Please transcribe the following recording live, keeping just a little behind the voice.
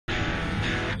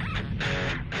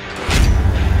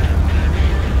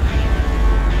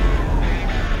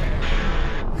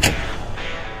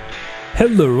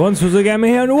Hello everyone, SUSLIK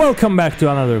here and welcome back to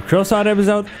another CROSSOUT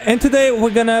episode. And today we're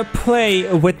gonna play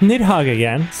with Nidhogg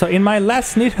again. So in my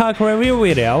last Nidhogg review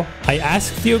video, I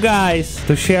asked you guys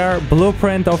to share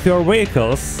blueprint of your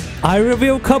vehicles. I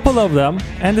reviewed a couple of them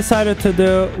and decided to do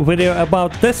a video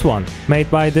about this one,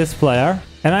 made by this player.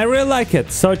 And I really like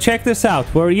it, so check this out.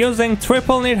 We're using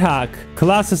triple Nidhogg,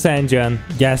 CROSSOUT engine,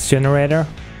 gas generator,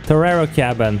 Torero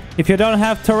cabin. If you don't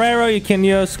have Torero, you can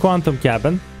use Quantum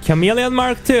cabin. Chameleon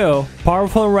Mark II,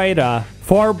 powerful radar,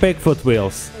 4 Bigfoot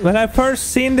wheels. When I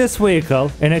first seen this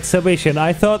vehicle in exhibition,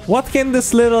 I thought, what can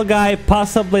this little guy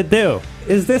possibly do?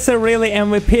 Is this a really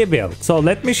MVP build? So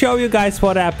let me show you guys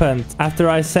what happened after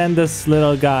I sent this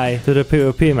little guy to the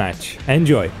PvP match.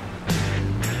 Enjoy.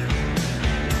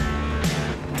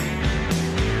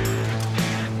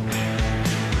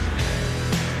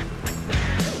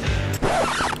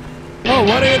 Oh,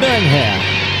 what are you doing here?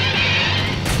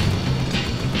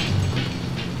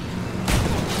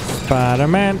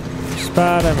 Spider-Man,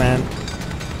 Spider-Man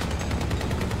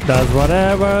does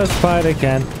whatever a spider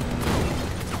can.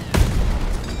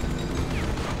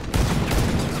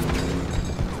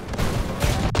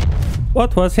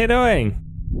 What was he doing?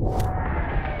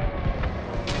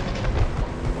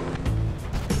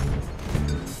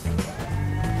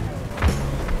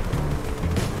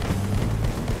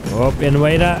 Oh,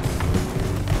 invader.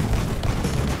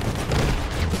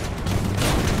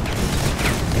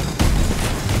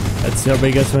 That's your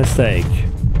biggest mistake.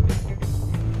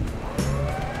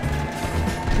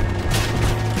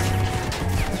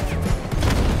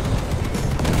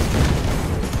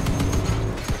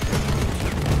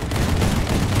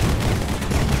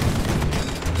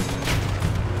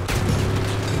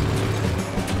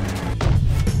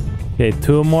 Okay,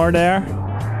 2 more there.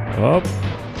 Oh,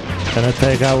 gonna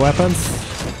take out weapons.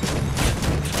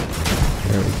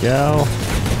 There we go.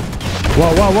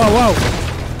 Whoa, whoa, whoa, whoa!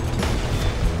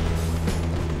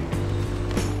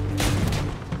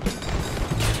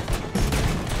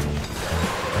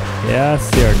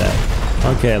 Yes, you're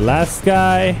dead. Okay, last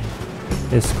guy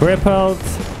is crippled.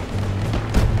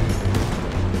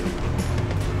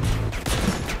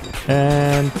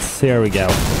 And here we go.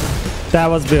 That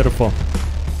was beautiful.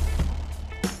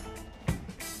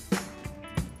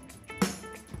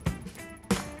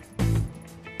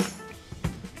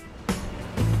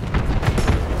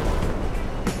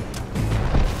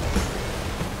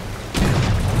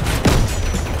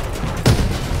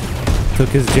 Took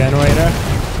his generator.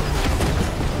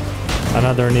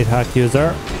 Another Nidhogg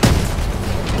user.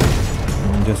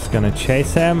 I'm just gonna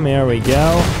chase him. Here we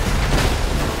go.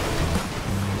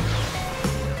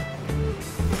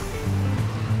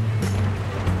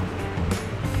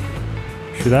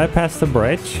 Should I pass the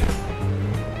bridge?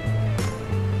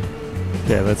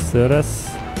 Okay, let's do this.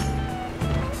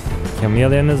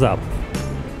 Chameleon is up.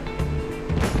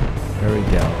 There we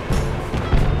go.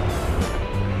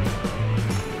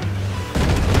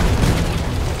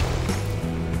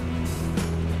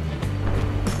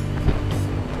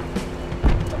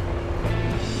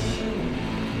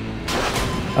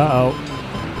 Uh-oh.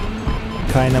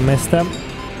 Kinda missed him.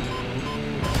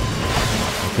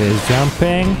 Okay, he's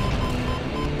jumping.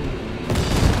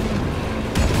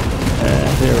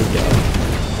 And there we go.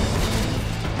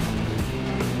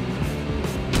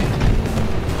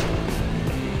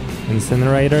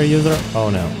 Incinerator user? Oh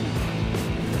no.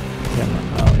 Come on.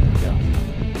 Oh, there we go.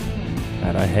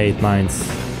 God, I hate mines.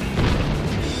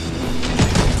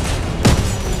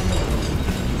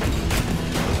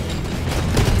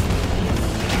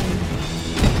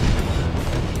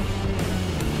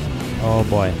 Oh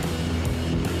boy.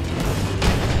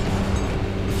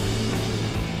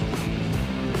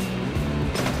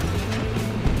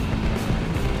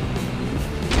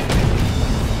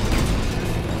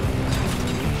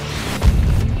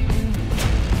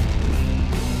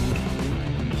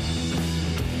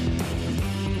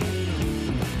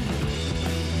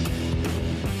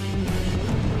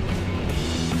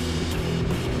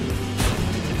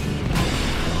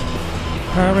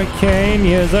 Hurricane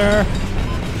user.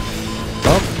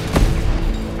 Oh,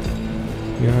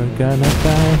 you're gonna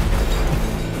die.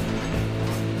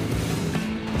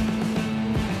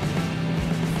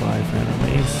 Five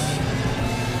enemies.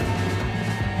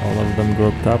 All of them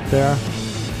grouped up there.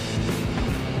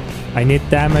 I need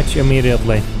damage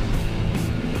immediately.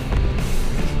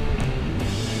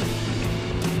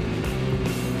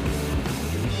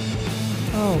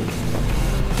 Oh,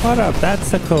 what up?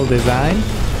 That's a cool design.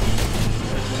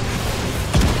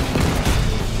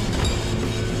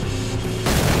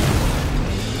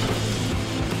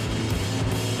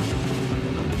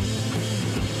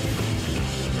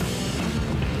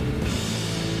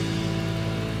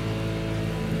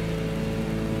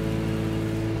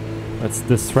 Let's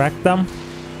distract them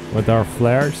with our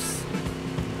flares.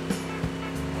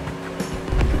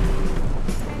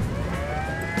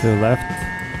 To the left.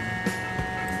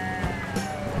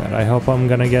 But I hope I'm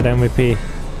gonna get MVP.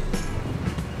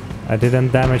 I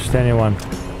didn't damage to anyone.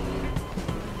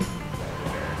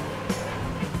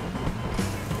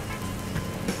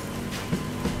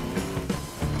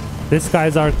 These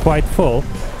guys are quite full.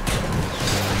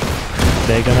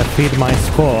 They're gonna feed my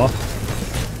score.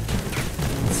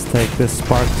 Let's take this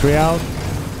spark 3 out.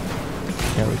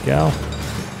 There we go.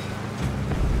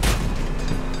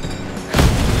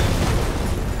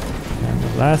 And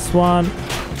the last one.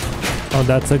 Oh,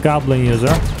 that's a goblin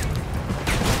user.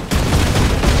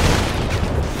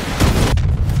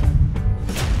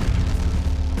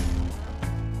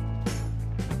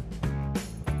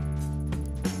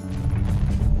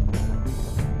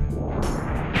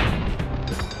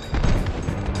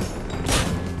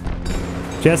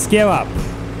 Just give up.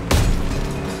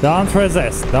 Don't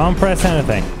resist. Don't press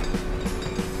anything.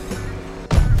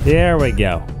 Here we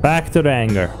go. Back to the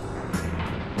anger.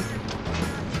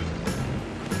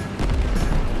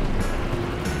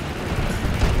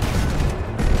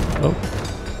 Oh.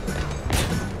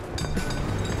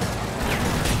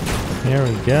 Here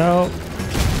we go.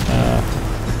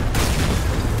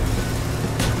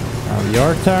 Now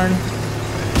your turn.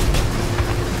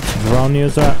 Drone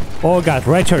user. Oh god,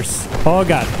 Rachers! Oh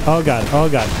god, oh god, oh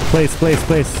god. Please, please,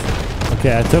 please.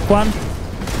 Okay, I took one.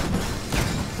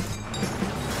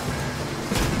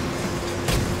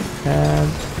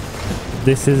 And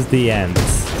this is the end.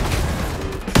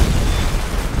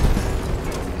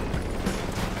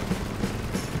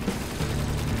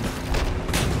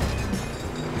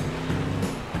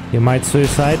 He might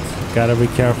suicide. Gotta be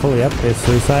careful. Yep, he's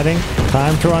suiciding.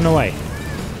 Time to run away.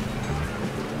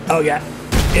 Oh yeah.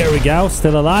 Here we go,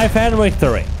 still alive and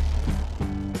victory.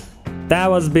 That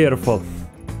was beautiful.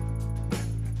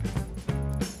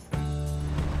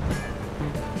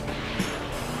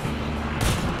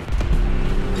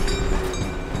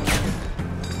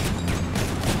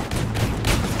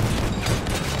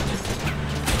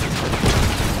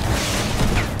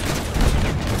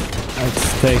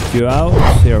 Let's take you out.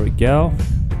 Here we go.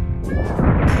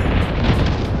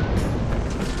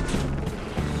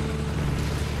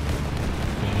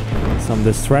 Some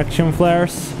distraction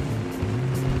flares.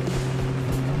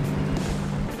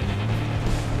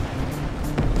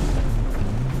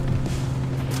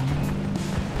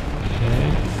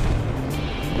 Okay.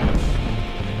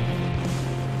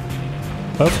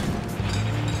 Boop.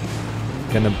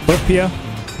 Gonna boop you.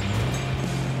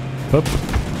 Boop.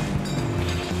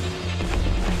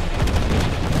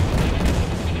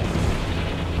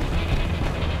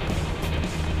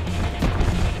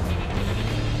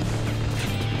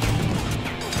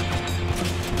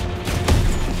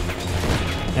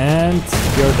 And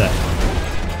you're dead.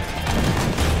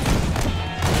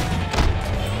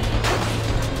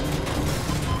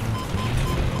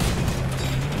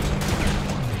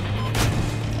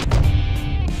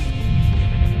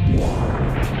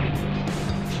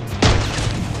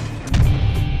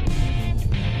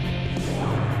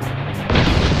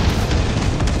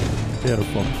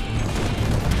 Beautiful.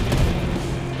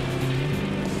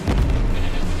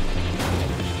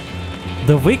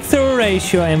 The victory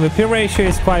ratio, MVP ratio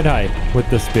is quite high with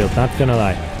this build, not gonna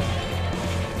lie.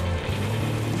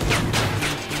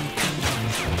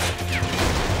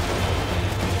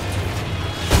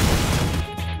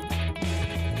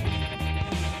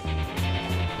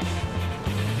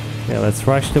 Okay, let's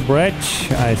rush the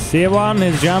bridge. I see one,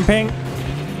 he's jumping.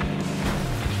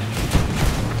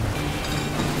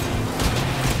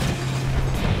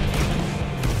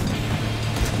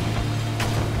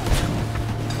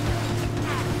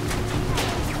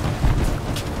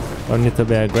 Don't need to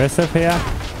be aggressive here.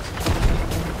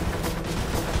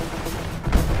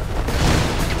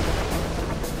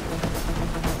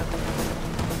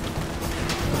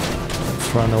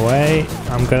 Let's run away.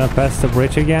 I'm gonna pass the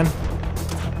bridge again.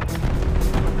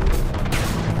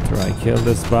 After I kill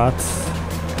this bot.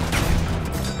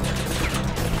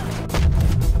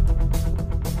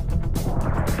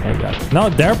 Oh god. No,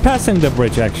 they're passing the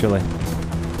bridge actually.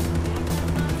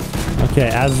 Okay,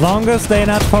 as long as they're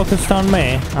not focused on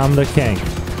me, I'm the king.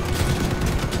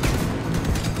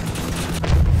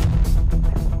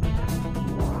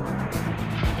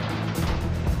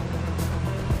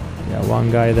 Yeah, one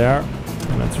guy there. I'm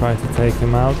gonna try to take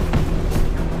him out.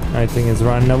 I think he's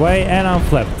running away and I'm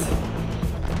flipped.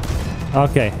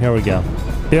 Okay, here we go.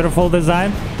 Beautiful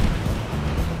design.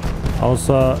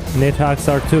 Also, Nidhoggs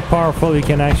are too powerful. You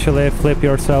can actually flip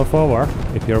yourself over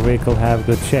if your vehicle have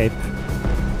good shape.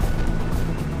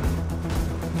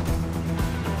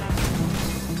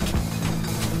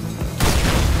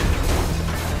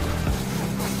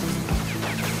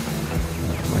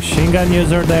 Machine gun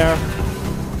user there.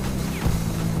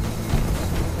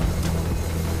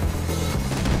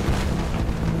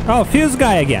 Oh, fuse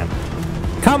guy again.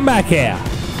 Come back here.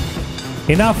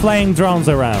 Enough laying drones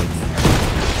around.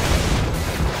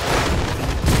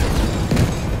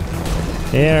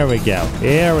 Here we go.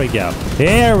 Here we go.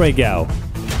 Here we go.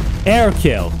 Air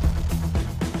kill.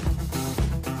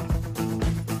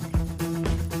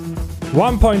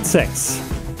 1.6.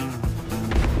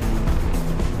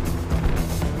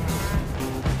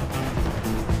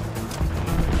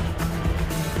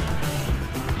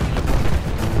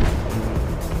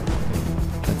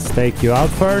 Let's take you out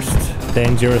first.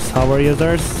 Dangerous hover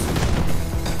users.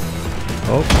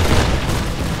 Oh.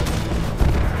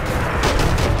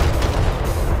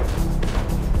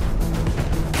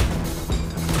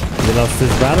 He lost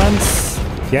his balance.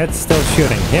 Yet still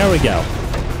shooting. Here we go.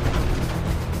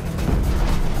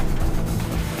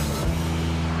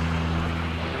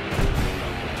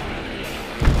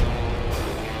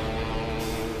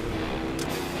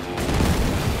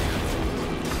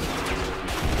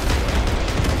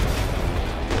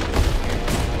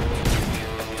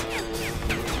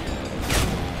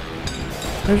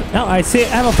 Oh, I see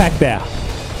ammo pack there.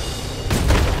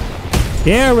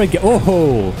 Here we go.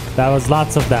 Oh, that was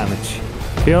lots of damage.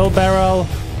 Fuel barrel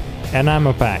and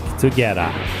ammo pack together.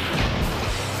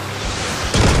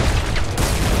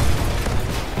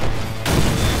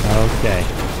 Okay.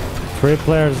 3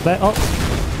 players left. Oh.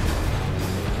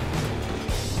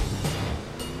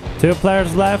 2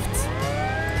 players left.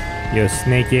 You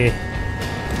sneaky.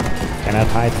 Cannot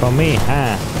hide from me,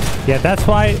 huh? Yeah, that's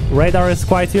why radar is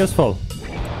quite useful.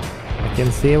 I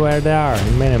can see where they are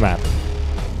in minimap.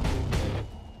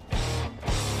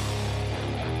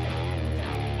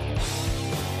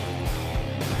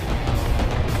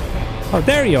 Oh,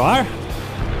 there you are.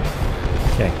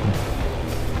 Okay.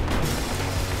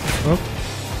 Oh.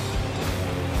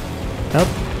 Nope.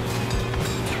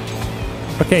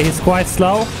 Okay, he's quite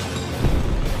slow.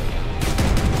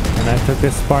 And I took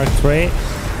this spark 3.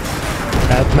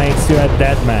 That makes you a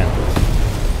dead man.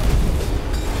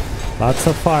 Lots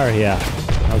of fire here.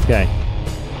 Okay.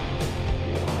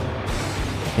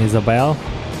 Isabel.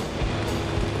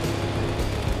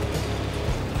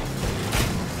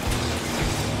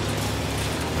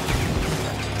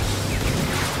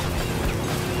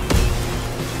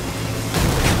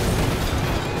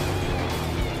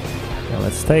 Okay,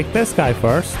 let's take this guy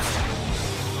first.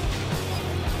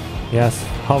 Yes,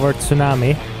 hover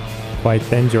tsunami. Quite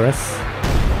dangerous.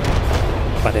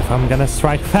 But if I'm gonna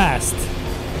strike fast,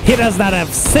 he does not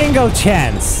have single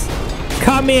chance.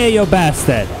 Come here, you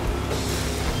bastard.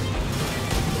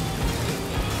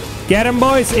 Get him,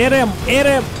 boys. Hit him. Hit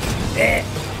him.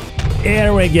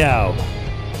 Here we go.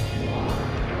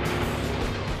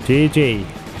 GG.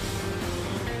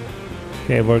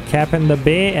 Okay, we're capping the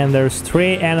B and there's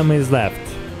 3 enemies left.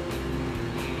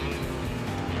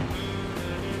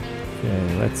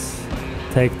 Okay, let's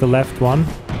take the left one.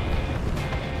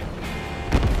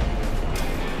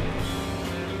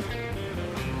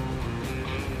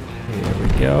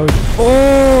 Go.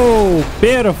 Oh,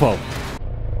 beautiful.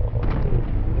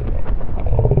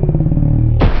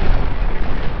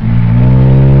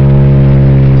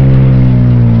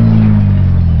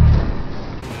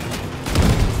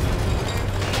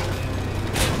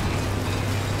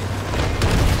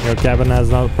 Your cabin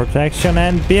has no protection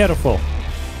and beautiful.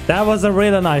 That was a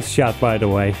really nice shot, by the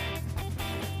way.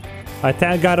 I think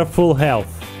I got a full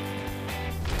health.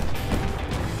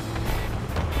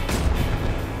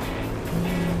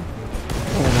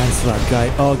 That guy.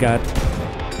 Oh god.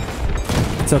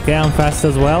 It's okay, I'm fast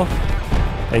as well.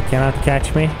 They cannot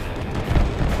catch me.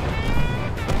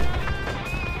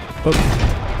 Boop.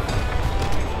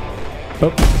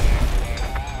 Boop.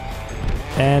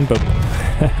 And boop.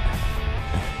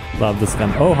 Love this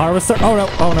gun. Oh, harvester. Oh no,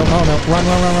 oh no, oh no. Run,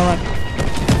 run, run, run, run.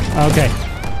 Okay.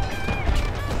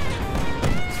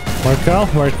 We're cool,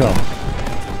 we're cool.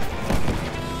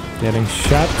 Getting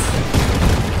shot.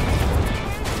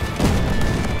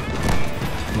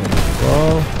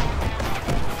 Whoa.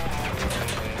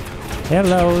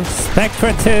 Hello,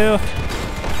 Spectre 2.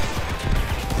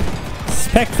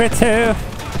 Spectre 2.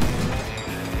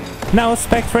 No,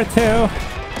 Spectre 2.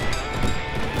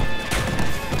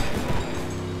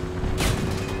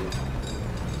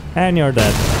 And you're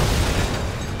dead.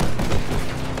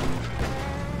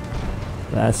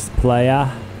 Last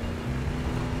player.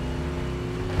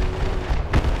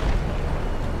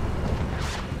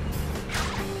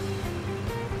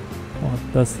 What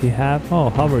does he have? Oh,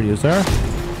 hover user.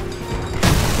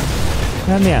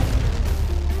 And yeah.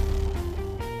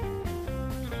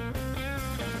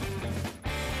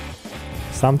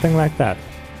 Something like that.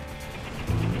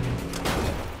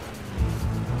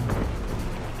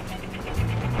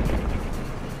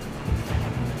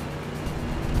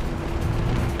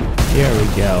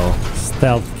 go.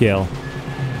 Stealth kill.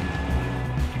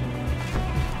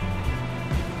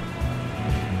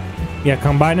 Yeah,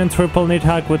 combining triple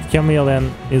Nidhogg with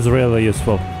chameleon is really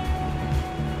useful.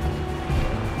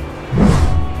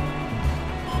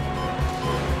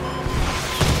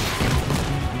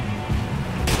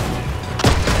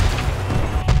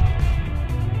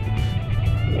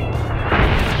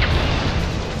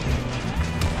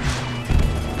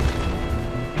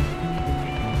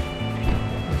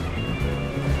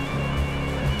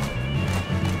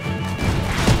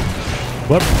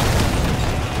 Whoop.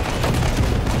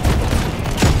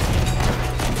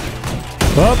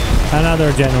 Whoop.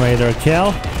 Another generator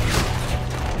kill.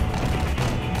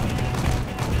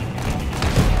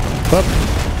 Whoop.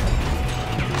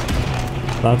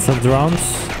 Lots of drones.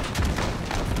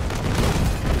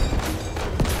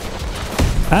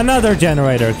 Another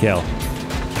generator kill.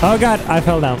 Oh god, I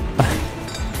fell down.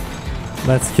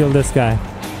 Let's kill this guy.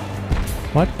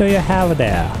 What do you have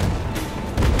there?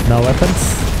 No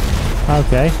weapons?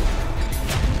 Okay.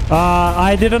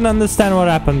 I didn't understand what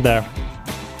happened there.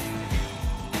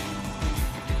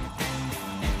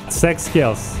 6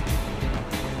 kills.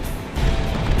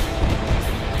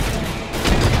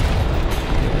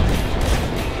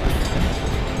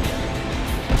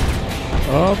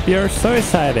 Oh, you're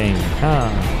suiciding. Huh.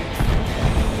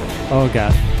 Oh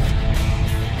god.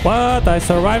 What? I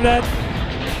survived that?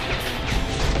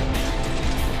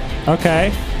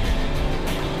 Okay.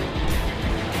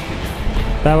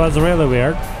 That was really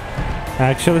weird. I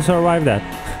actually survived that.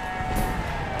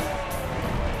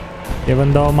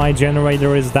 Even though my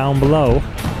generator is down below.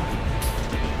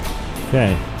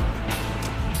 Okay.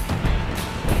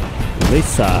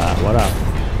 Lisa, what up?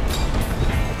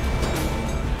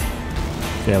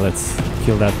 Okay, let's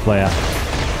kill that player.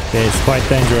 Okay, it's quite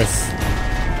dangerous.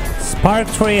 Spark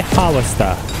Tree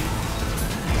Harvester.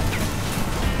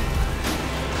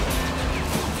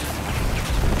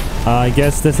 I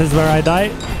guess this is where I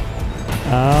die.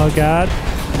 Oh god.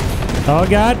 Oh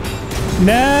god.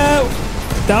 No!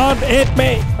 Don't hit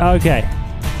me! Okay.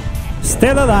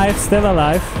 Still alive, still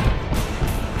alive.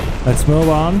 Let's move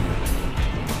on.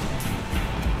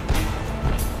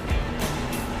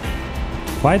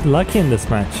 Quite lucky in this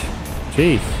match.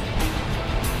 Jeez.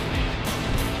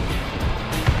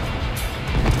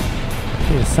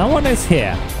 Okay, someone is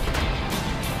here.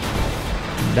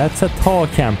 That's a tall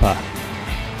camper.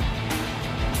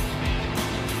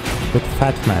 Good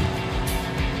fat man.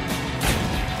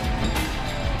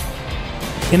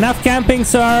 Enough camping,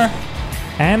 sir.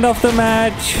 End of the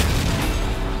match.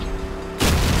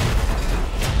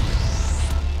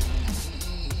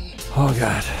 Oh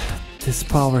god. This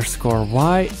power score.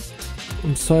 Why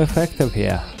I'm so effective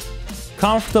here?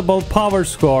 Comfortable power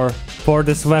score for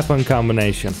this weapon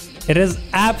combination. It is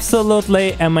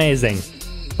absolutely amazing.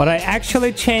 But I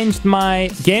actually changed my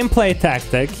gameplay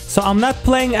tactic, so I'm not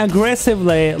playing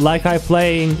aggressively like I'm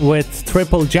playing with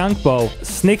triple junk bow.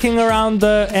 Sneaking around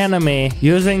the enemy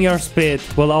using your speed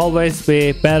will always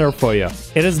be better for you.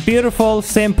 It is beautiful,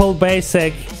 simple,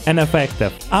 basic, and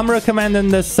effective. I'm recommending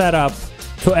this setup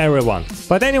to everyone.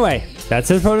 But anyway, that's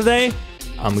it for today.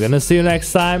 I'm gonna see you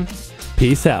next time.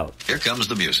 Peace out. Here comes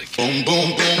the music. Boom, boom,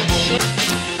 boom, boom.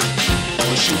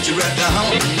 I'll shoot you right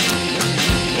down. Boom,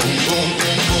 boom, boom,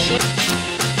 boom.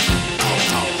 Ow,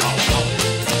 ow, ow, ow.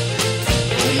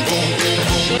 Boom, boom, boom,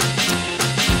 boom.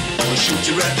 I'll shoot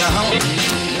you right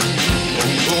down.